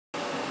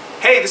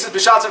Hey, this is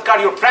Bishal Sarkar,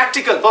 your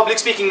practical public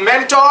speaking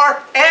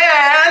mentor,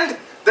 and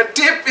the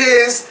tip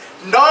is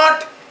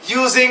not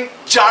using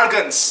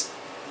jargons.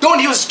 Don't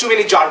use too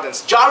many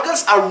jargons.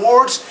 Jargons are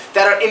words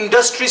that are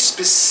industry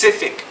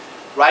specific,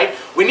 right?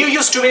 When you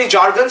use too many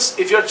jargons,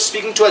 if you're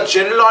speaking to a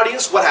general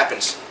audience, what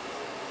happens?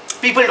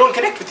 People don't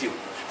connect with you.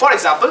 For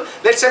example,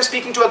 let's say I'm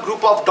speaking to a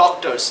group of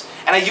doctors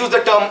and I use the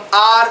term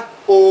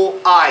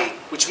ROI,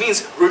 which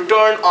means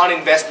return on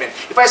investment.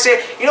 If I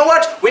say, you know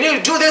what, when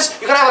you do this,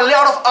 you're gonna have a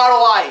lot of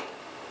ROI.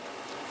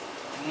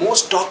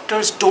 Most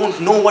doctors don't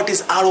know what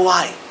is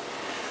ROI.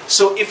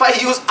 So if I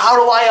use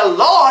ROI a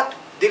lot,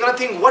 they're gonna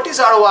think, what is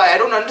ROI? I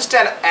don't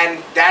understand,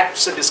 and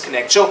that's a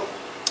disconnect. So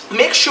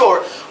make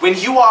sure when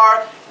you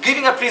are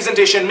giving a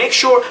presentation, make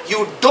sure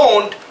you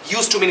don't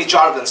use too many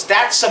jargons.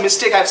 That's a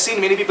mistake I've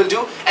seen many people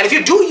do. And if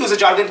you do use a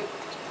jargon,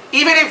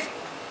 even if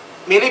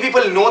many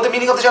people know the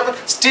meaning of the jargon,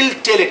 still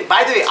tell it.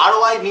 By the way,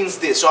 ROI means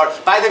this, or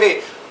by the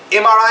way,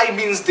 MRI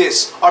means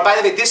this, or by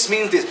the way, this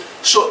means this.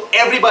 So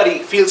everybody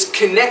feels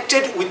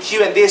connected with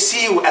you and they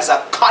see you as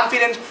a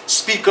confident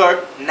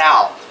speaker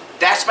now.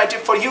 That's my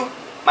tip for you.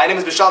 My name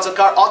is Bishal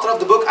Sarkar, author of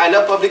the book I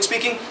Love Public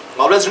Speaking.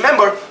 Always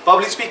remember,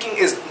 public speaking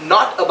is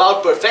not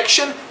about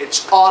perfection,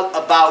 it's all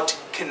about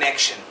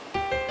connection.